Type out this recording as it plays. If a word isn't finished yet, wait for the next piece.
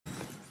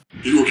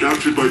You were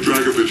captured by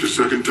Dragovich a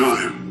second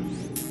time.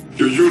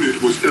 Your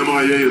unit was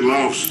MIA in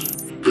Laos,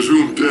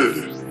 presumed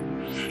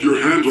dead. Your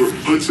handler,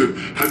 Hudson,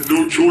 had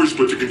no choice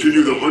but to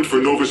continue the hunt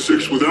for Nova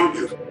 6 without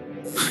you.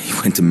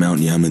 You went to Mount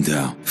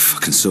Yamantau,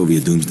 fucking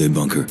Soviet doomsday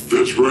bunker.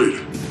 That's right.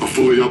 A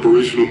fully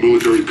operational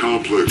military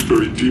complex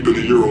buried deep in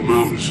the Ural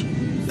Mountains.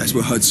 That's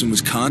where Hudson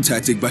was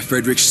contacted by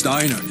Friedrich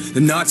Steiner, the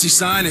Nazi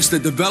scientist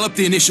that developed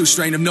the initial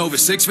strain of Nova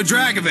 6 for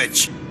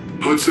Dragovich.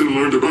 Hudson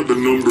learned about the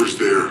numbers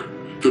there,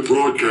 the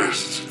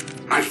broadcasts.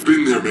 I've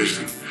been there,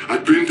 Mason.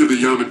 I've been to the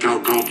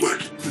Yamantau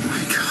complex. Oh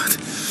my God,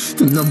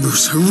 the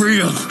numbers are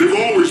real. They've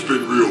always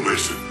been real,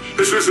 Mason.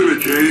 This isn't a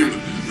game.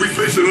 We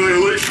face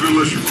annihilation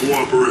unless you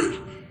cooperate.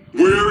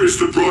 Where is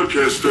the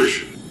broadcast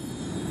station?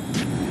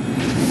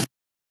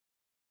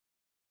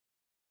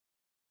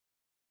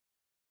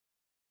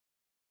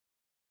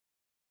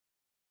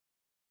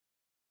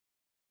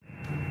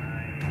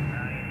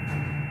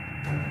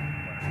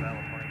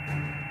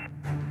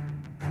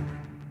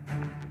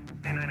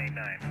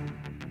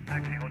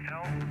 Taxi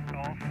Hotel,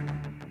 Golf,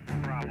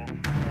 Bravo,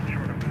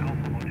 short of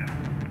Alpha Hotel.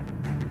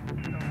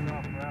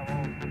 Golf, Bravo,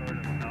 short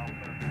of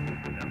Alpha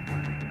Hotel.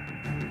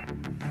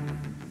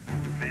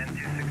 Man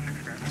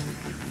 266, correct?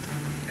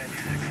 Man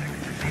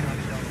 266, proceed on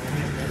the down road,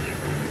 short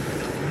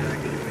of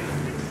taxi way.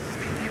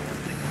 Meet you on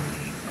signal.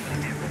 How many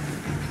vehicles?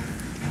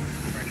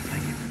 Roger,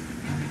 thank you.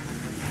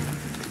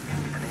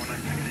 Order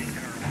 1968,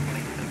 or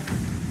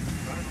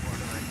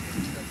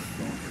 187.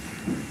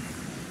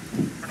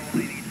 Order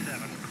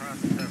 187,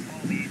 cross the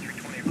follow the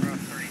A320 across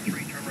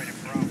 33, turn right at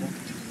Bravo,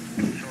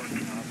 short of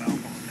Alpha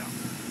Hotel.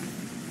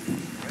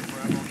 Right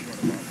Bravo, short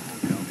of Alpha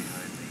Hotel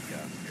behind the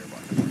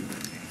gearbox.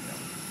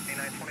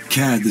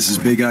 CAD, this is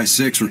Big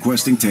I-6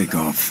 requesting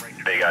takeoff.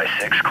 Big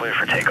I-6, clear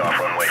for takeoff,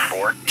 runway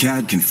 4.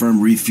 CAD,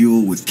 confirm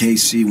refuel with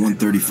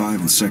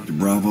KC-135 in Sector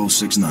Bravo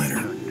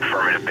 69er.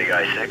 Affirmative, Big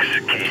I-6,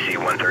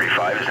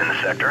 KC-135 is in the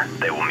sector.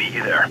 They will meet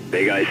you there.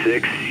 Big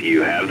I-6,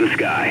 you have the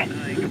sky.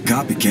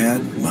 Copy,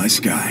 CAD, my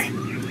sky.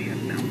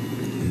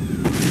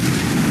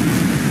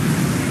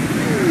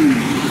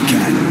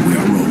 CAD, we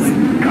are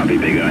rolling. Copy,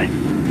 Big I.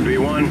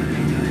 V1,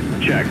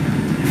 check.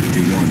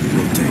 V1,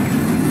 rotate.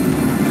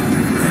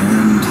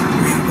 And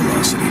we have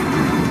velocity.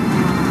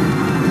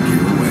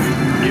 Gear away.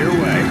 Gear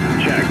away,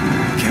 check.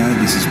 CAD,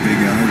 this is Big I,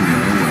 we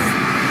are away.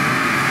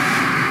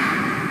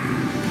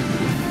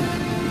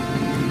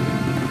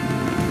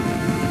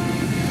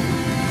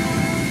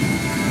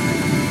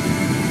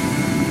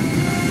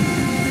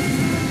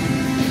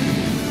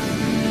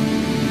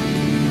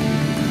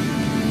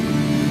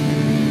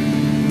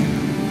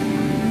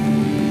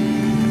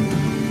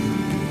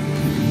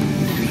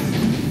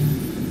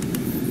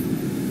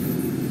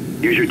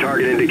 Use your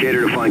target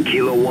indicator to find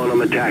Kilo 1 on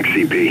the TAC,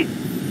 CP.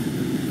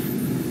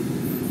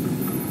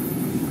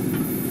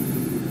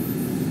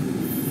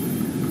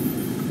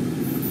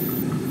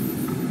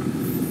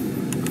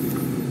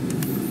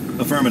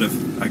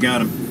 Affirmative. I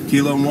got him.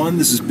 Kilo 1,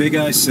 this is Big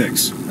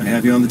I-6. I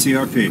have you on the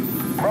TRP.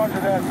 Roger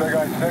that, Big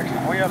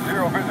I-6. We have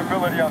zero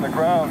visibility on the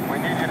ground. We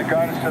need you to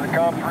guide us to the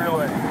comms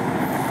relay.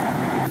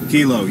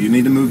 Kilo, you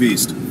need to move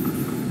east.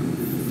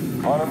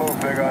 On the move,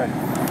 Big I.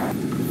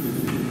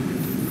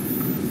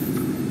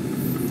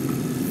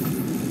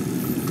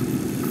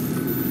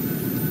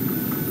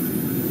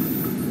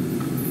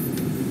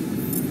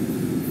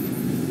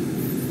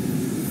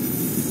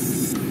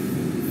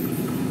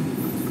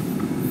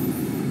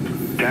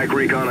 TAC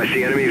recon, I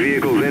see enemy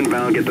vehicles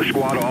inbound. Get the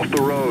squad off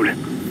the road.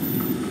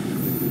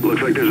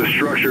 Looks like there's a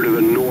structure to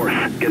the north.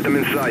 Get them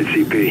inside,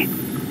 CP.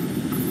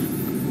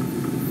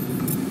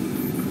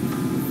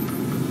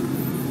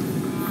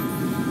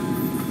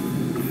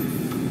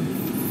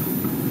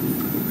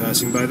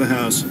 Passing by the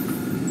house.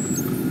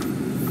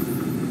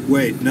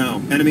 Wait,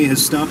 no. Enemy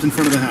has stopped in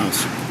front of the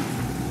house.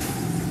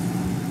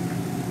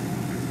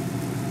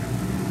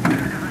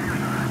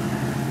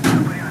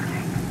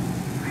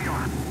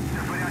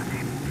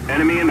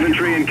 Enemy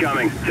infantry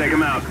incoming. Take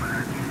them out.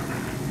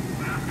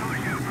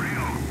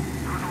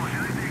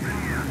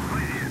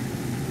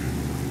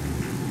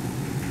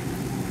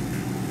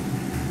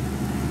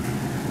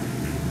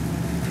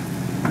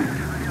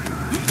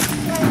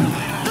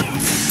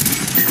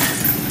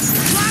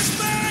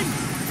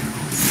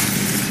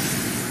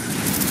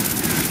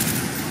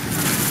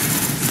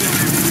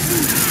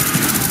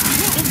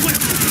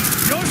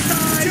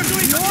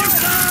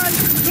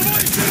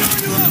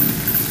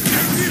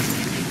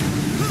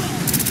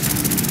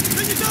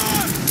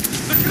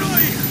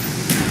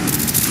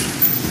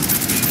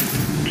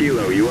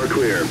 Kilo, you are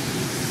clear.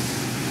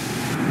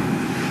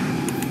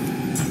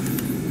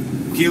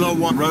 Kilo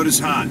 1, road is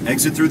hot.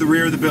 Exit through the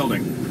rear of the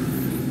building.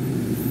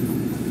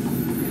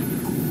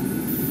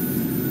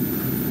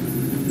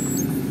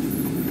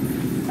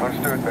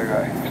 Understood, Big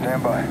I.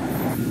 Stand by.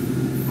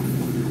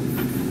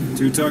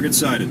 2 targets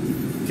sighted.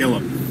 Kill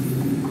him.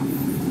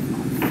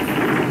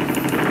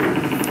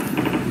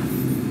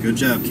 Good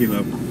job,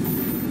 Kilo.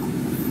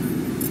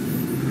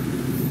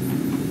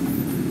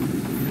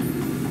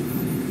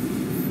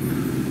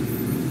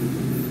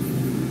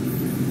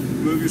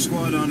 Move your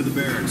squad onto the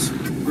barracks.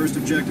 First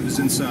objective is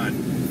inside.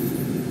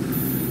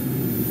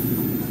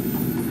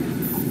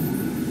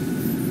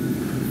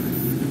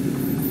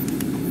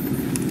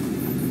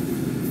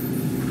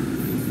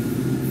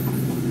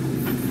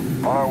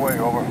 On our way,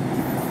 over.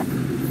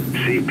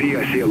 CP,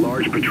 I see a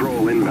large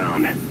patrol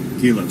inbound.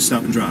 Kilo,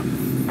 stop and drop.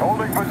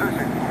 Holding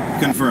position.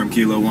 Confirm,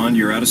 Kilo 1,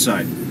 you're out of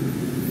sight.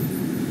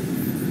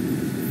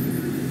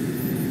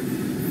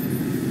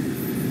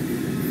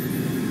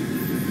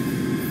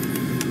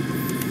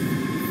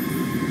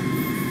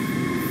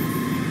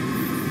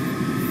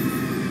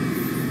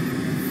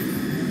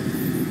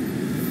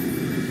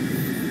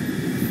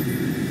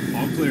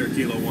 All clear,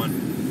 Kilo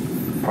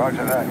 1.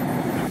 Roger that.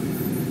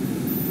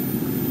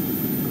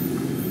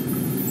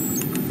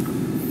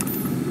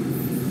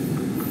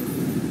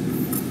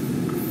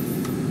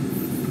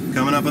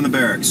 Coming up on the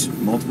barracks.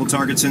 Multiple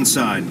targets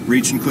inside.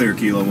 Reach and clear,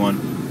 Kilo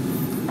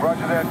 1.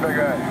 Roger that, big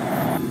eye.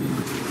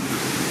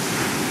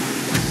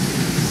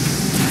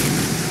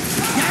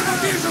 Я его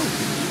вижу!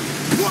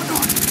 Вот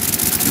он!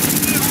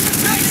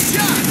 Nice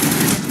shot!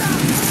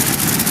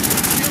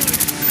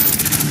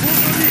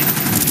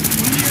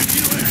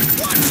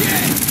 Watch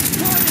it!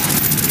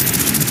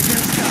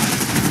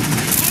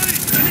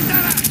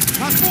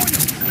 Вас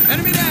понял!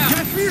 Enemy down!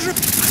 Я вижу!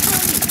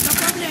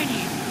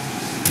 Направление!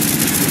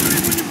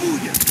 Его не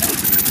будет!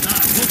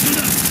 Вот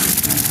сюда!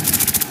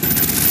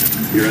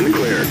 You're in the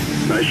clear.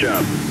 Nice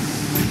job.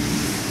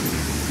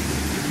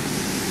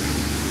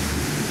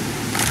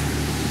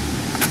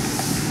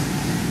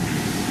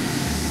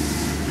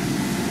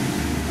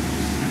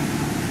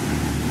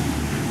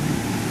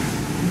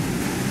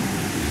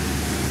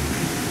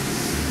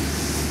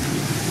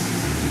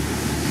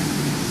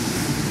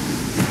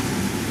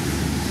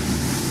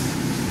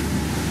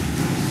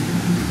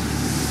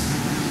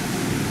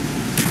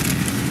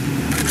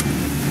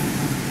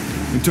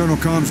 Internal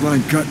comms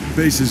line cut.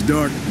 Base is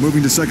dark.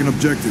 Moving to second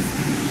objective.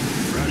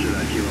 Roger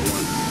that, Kilo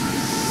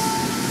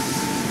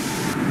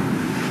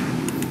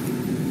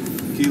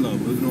 1. Kilo,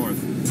 move north.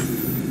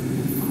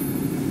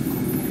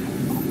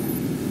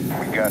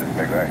 We got it,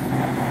 big eye.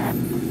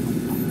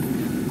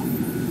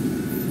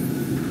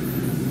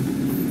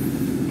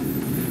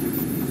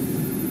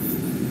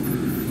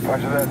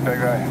 Roger that, big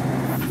eye.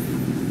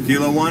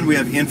 Kilo 1, we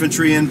have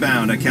infantry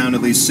inbound. I count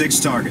at least 6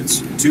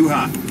 targets. Too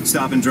hot.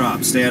 Stop and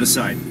drop. Stay out of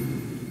sight.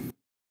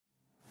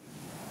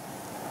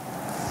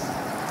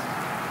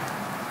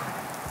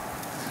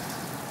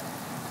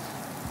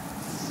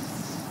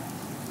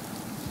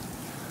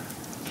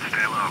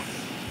 Stay low.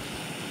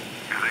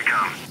 Here they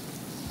come.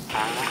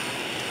 Hold.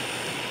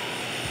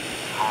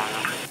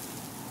 Hold.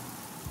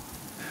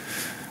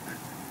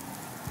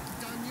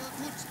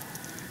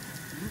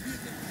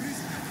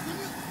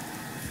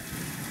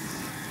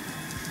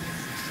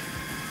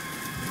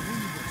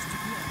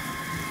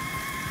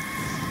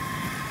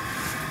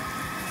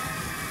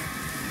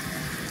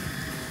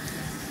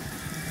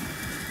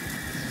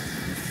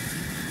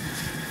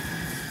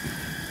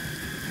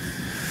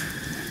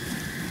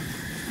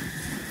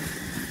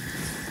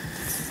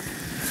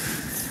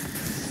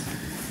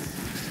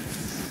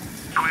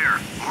 Clear.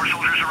 More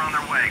soldiers are on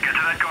their way. Get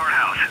to that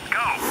guardhouse. Go!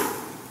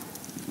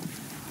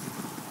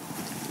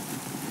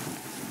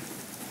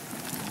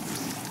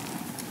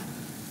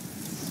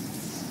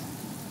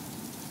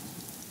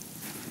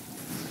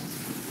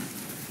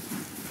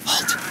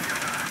 Halt.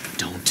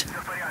 Don't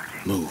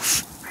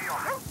move.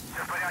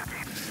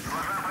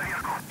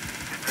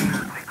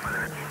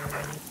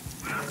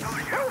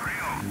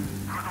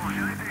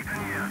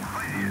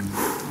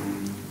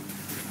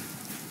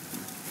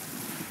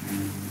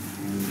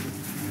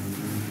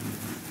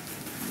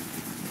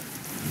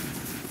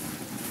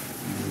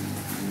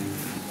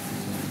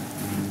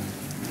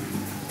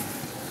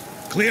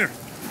 Clear.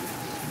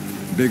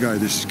 Big Eye,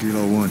 this is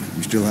Kilo 1.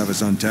 You still have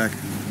us on tack?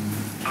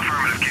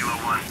 Affirmative, Kilo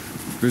 1.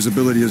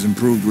 Visibility has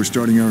improved. We're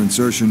starting our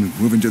insertion,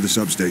 moving to the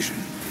substation.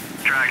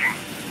 Tracking.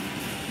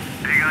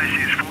 Big Eye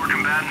sees 4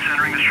 combatants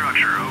entering the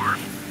structure. Over.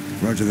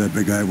 Roger that,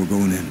 Big Eye. We're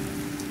going in.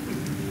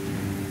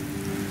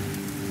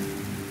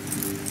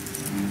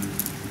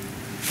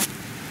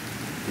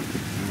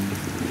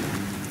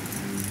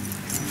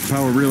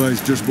 Power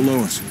realized just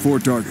below us. 4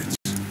 targets.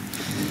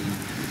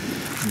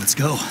 Let's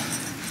go.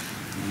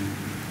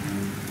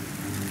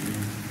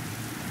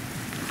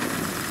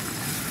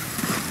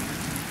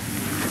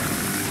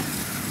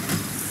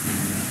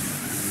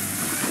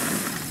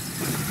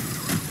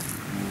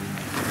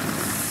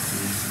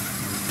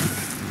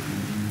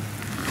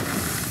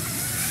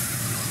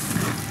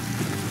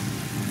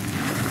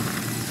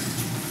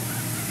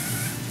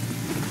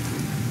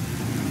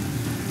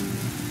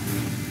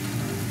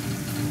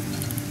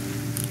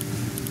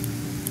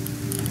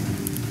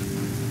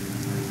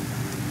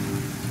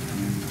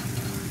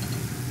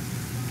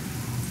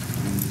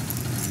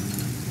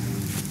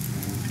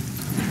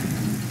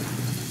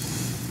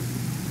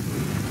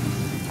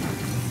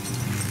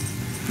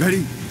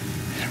 Ready?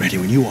 Ready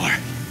when you are.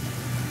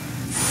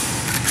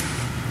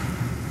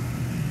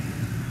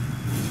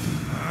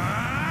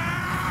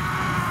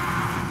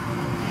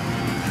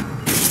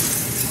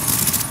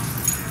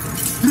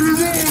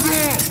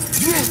 Reloader!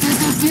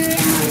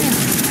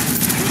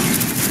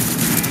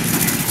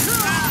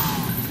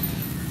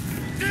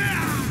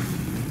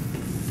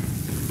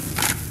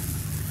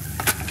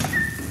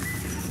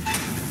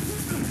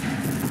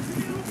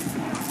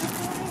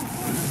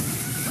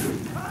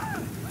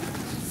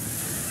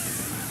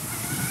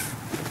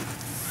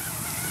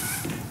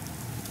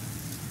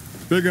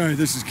 Big Eye,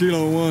 this is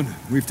Kilo 1.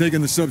 We've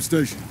taken the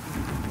substation.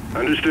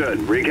 Understood.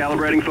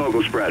 Recalibrating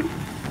focal spread.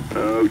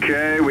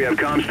 Okay, we have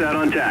Comstat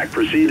on tack.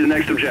 Proceed to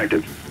next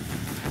objective.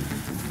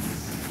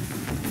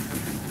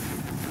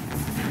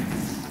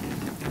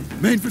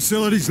 Main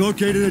facility's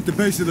located at the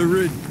base of the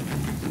ridge.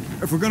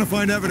 If we're gonna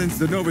find evidence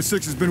that Nova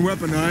 6 has been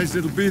weaponized,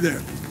 it'll be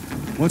there.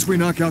 Once we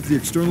knock out the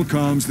external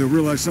comms, they'll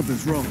realize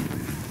something's wrong.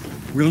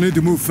 We'll need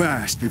to move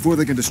fast before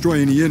they can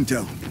destroy any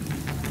intel.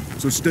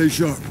 So stay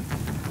sharp.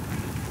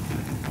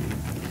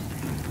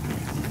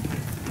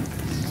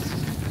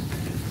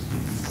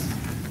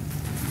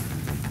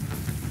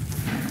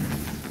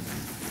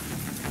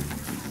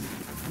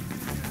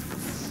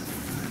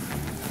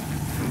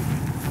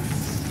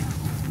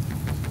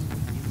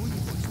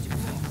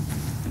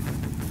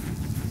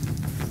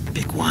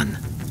 Big one.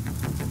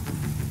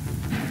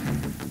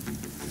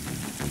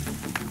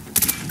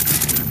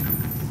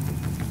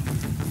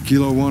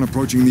 Kilo 1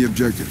 approaching the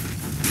objective.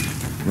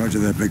 Roger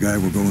that, Big Eye.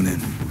 We're going in.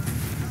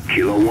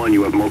 Kilo 1,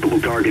 you have multiple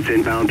targets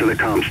inbound to the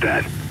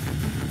Comstat.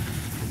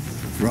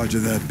 Roger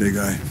that, Big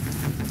Eye.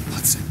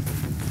 Hudson,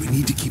 we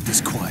need to keep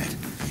this quiet.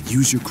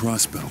 Use your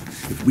crossbow.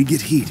 If we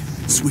get heat,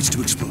 switch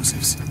to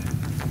explosives.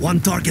 One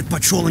target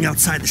patrolling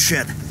outside the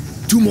shed.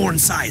 2 more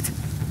inside.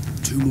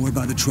 2 more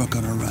by the truck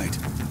on our right.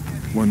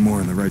 1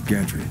 more in the right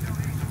gantry.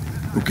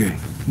 Okay,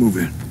 move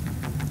in.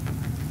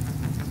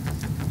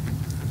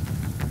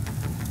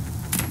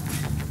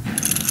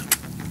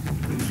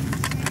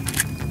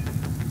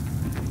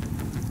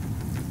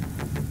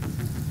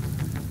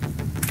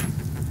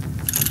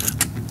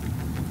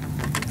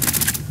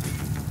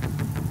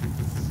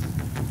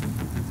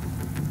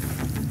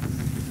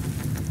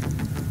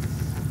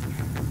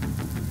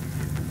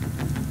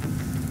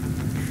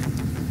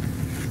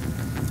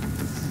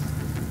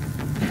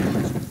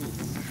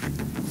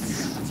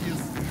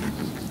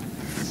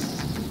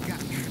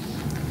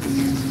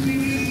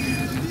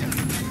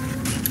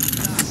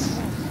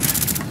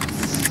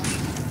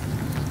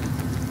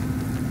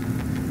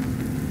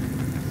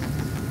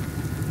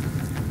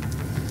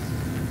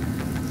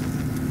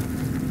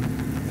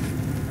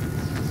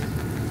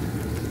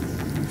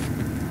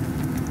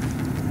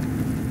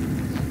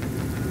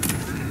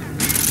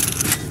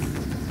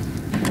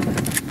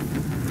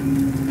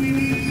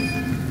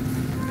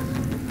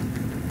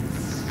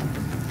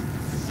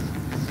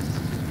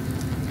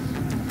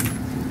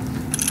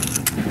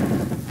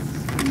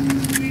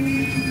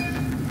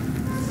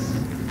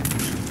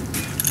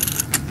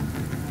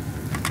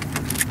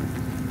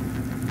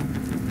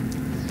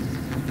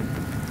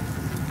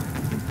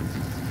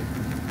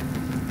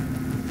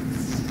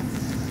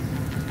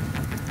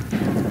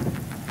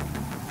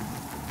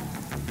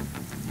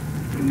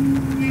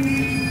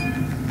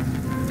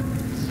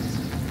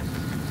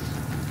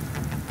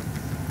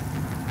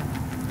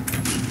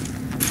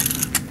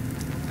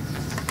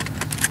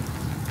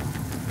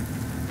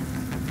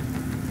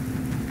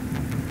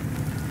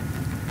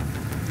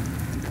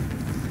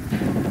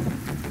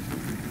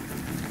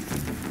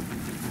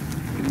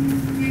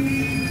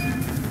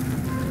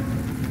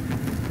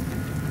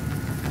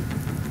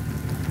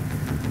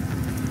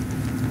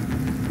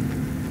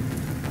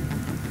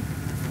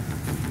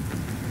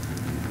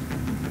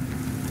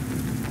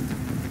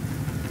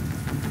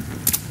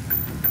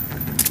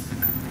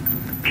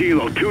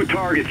 Kilo, 2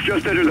 targets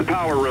just entered the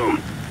power room.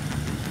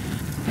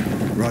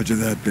 Roger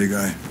that, Big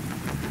Eye.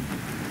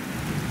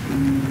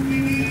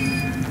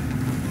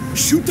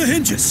 Shoot the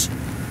hinges!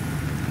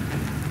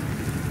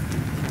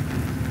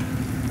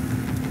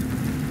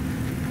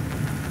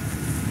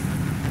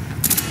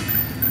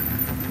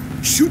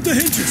 Shoot the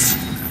hinges!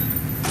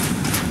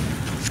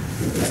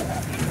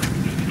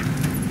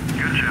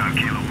 Good job,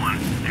 Kilo 1.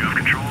 You have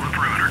control of the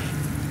perimeter.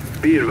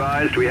 Be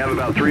advised, we have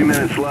about 3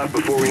 minutes left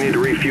before we need to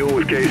refuel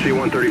with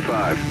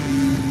KC-135.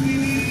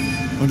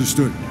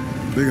 Understood.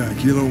 Big Eye,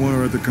 Kilo 1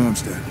 are at the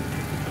Comstat.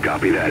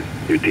 Copy that.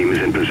 Your team is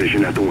in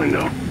position at the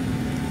window.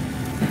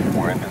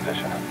 We're in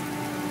position.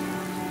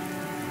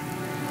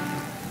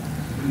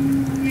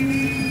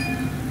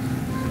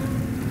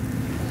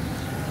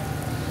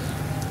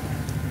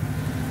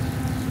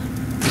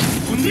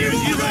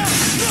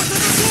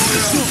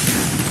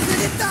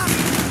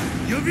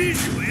 Я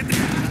вижу, это...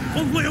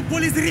 Он в моем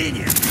поле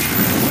зрения!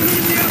 Он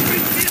меня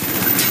прицел!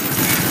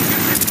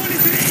 Это поле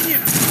зрения!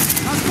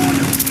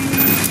 Отходим!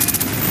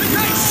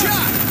 Nice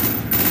shot!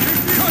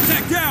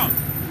 Contact down!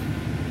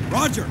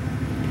 Roger!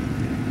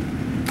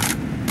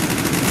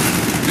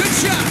 Good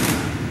shot!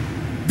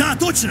 Да,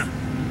 точно!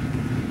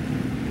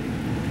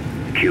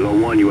 Kilo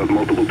 1, you have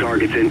multiple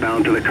targets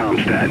inbound to the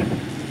Comstat.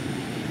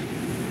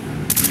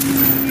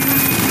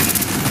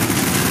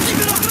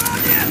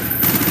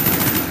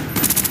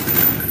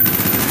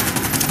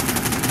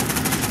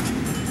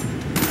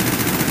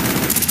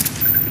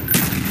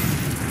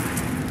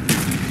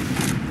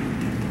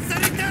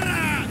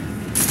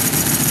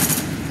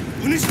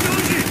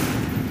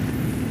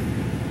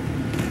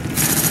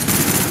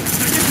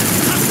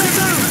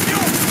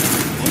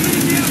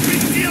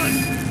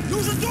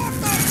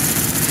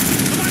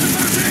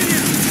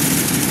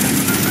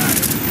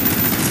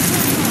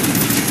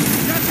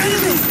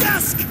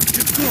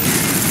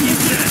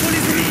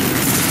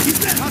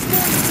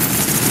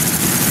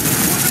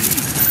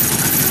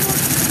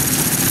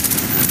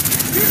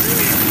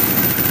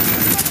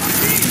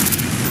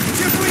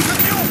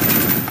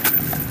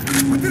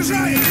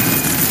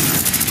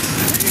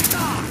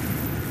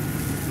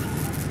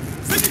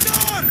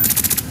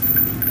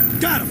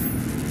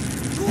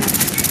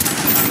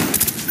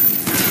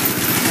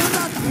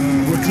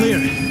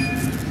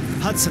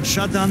 Hudson,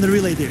 shut down the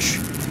relay dish.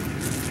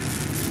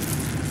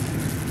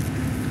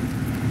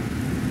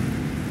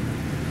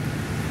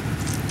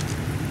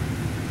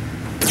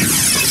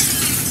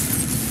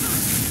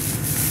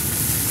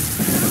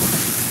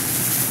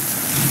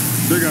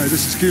 Big Eye,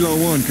 this is Kilo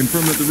 1.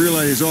 Confirm that the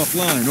relay is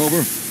offline.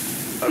 Over.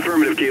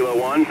 Affirmative, Kilo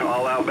 1.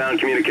 All outbound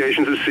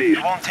communications is ceased.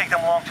 It won't take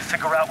them long to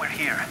figure out we're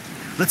here.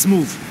 Let's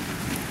move.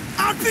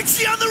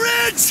 RPG on the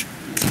ridge!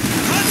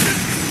 Hudson,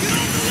 get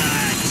on the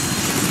ledge!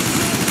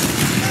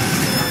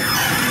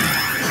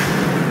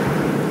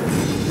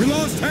 We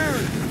lost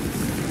Harry!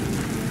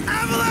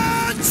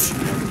 Avalanche!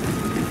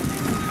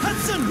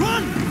 Hudson,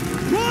 run!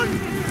 Run!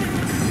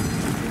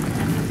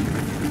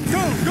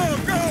 Go, go,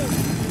 go!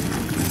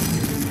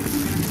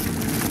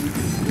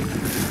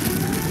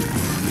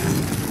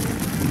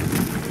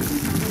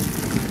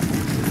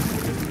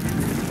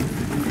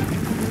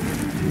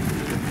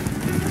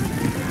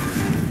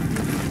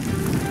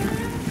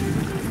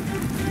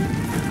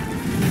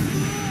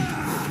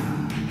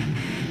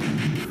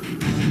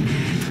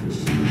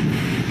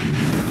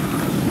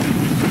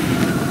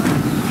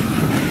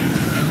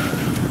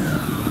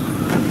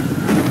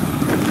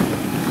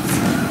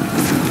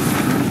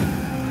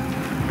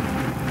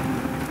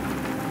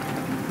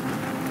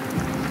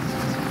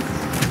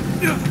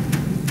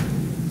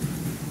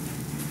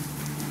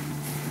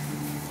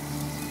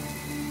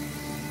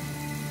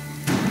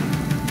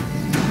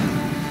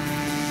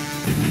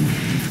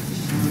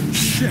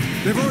 Shit!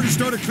 They've already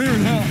started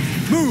clearing house.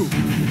 Move!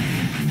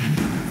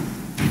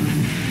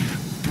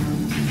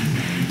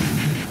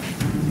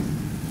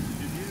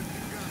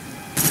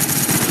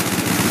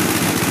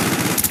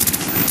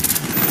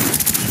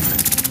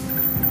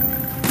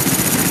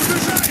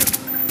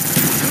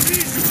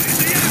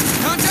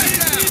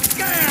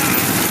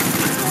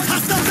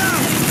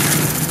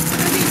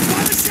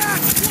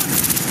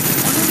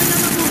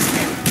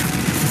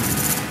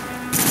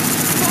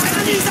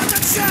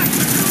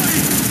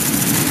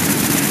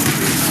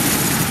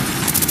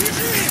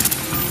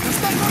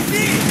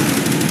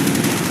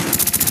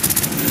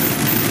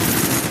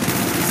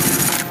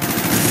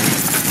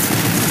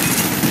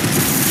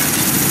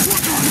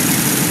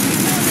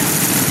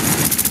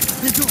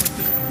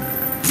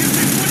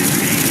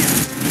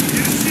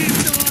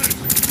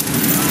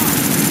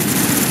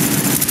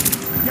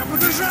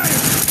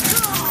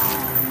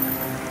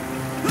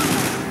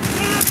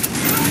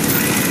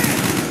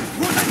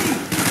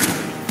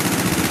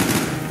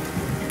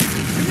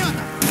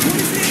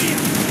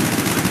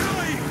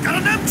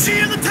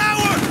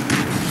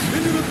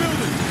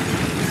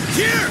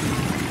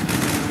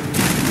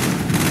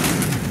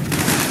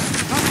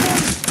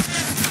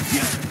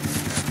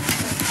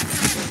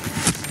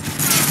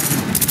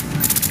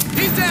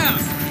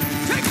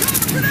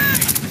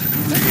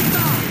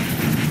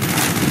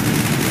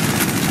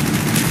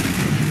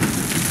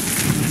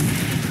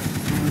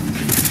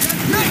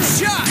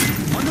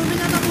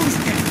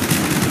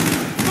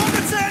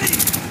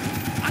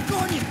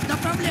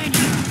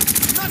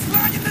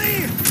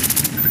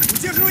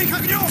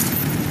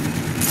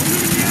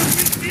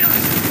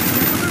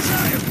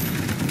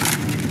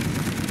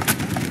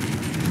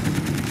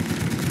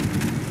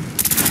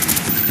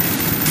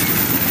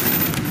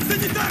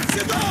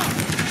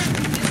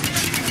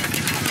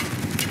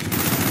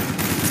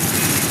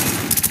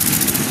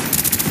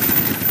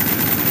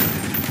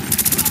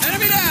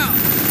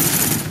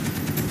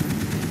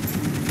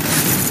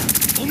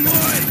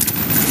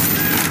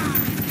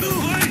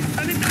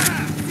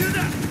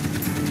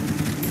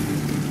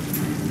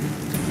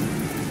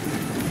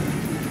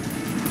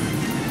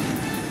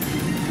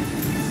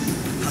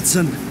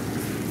 Hudson,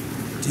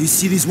 do you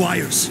see these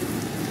wires?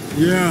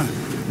 Yeah,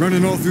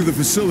 running all through the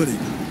facility.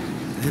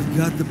 They've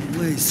got the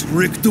place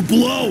rigged to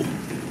blow!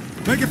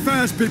 Make it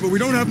fast, people. We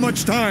don't have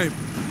much time.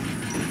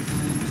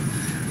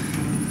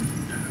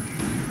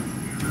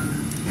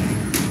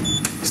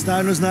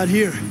 Steiner's not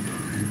here.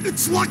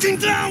 It's locking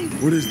down!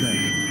 What is that?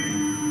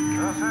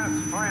 This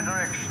is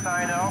Friedrich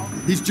Steiner.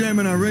 He's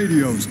jamming our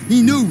radios.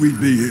 He knew we'd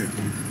be here.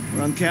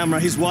 We're on camera.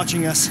 He's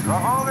watching us.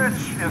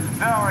 Dragovich is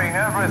telling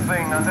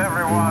everything and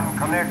everyone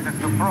connected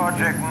to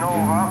Project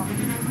Nova.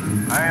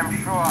 I am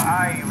sure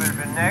I will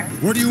be next.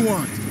 What do you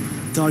want?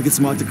 Targets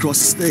marked across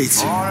the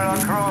states. All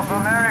across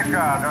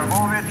America,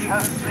 Dragovich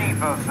has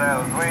sleeper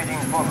cells waiting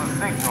for the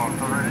signal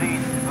to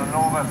release the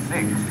Nova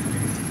 6.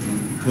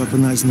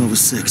 Weaponized Nova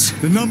 6.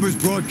 The numbers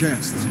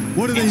broadcast.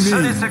 What do they In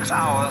mean? 36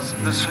 hours,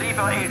 the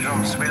sleeper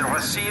agents will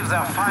receive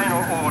their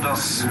final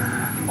orders.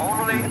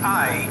 Only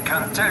I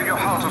can tell you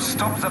how to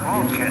stop the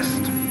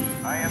broadcast.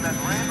 I am at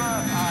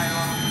Raver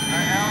Island, the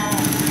Arrow.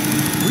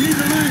 We need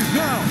to leave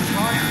now!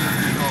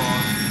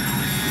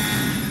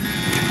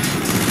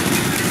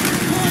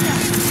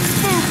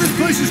 Move! This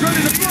place is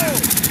ready to blow!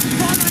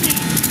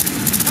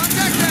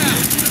 Contact now!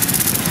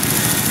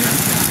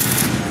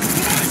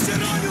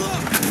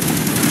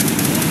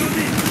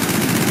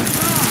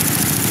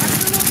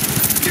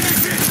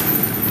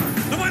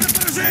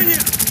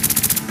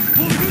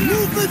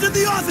 Movement in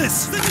the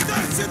office!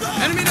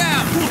 Enemy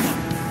down!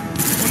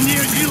 On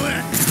near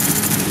Gillette!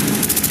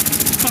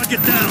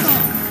 Target down!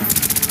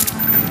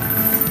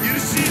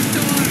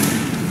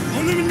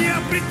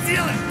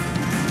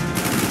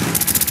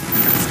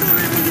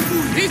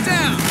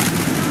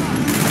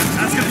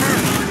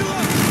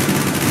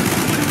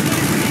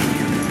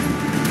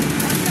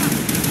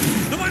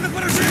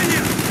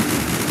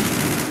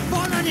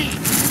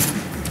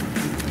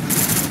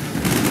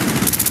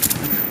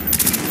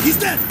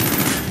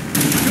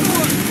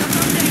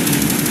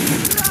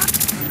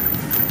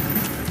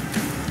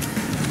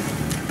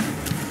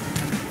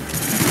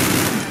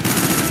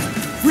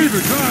 Weaver,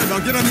 drive.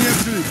 I'll get on the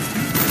MG.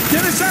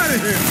 Get us out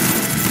of here.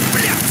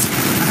 Блядь!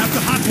 I have to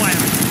hotwire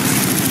it.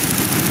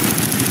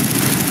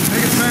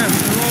 Make it fast.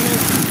 They're all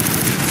over.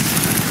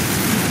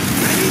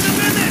 I need a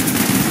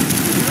minute!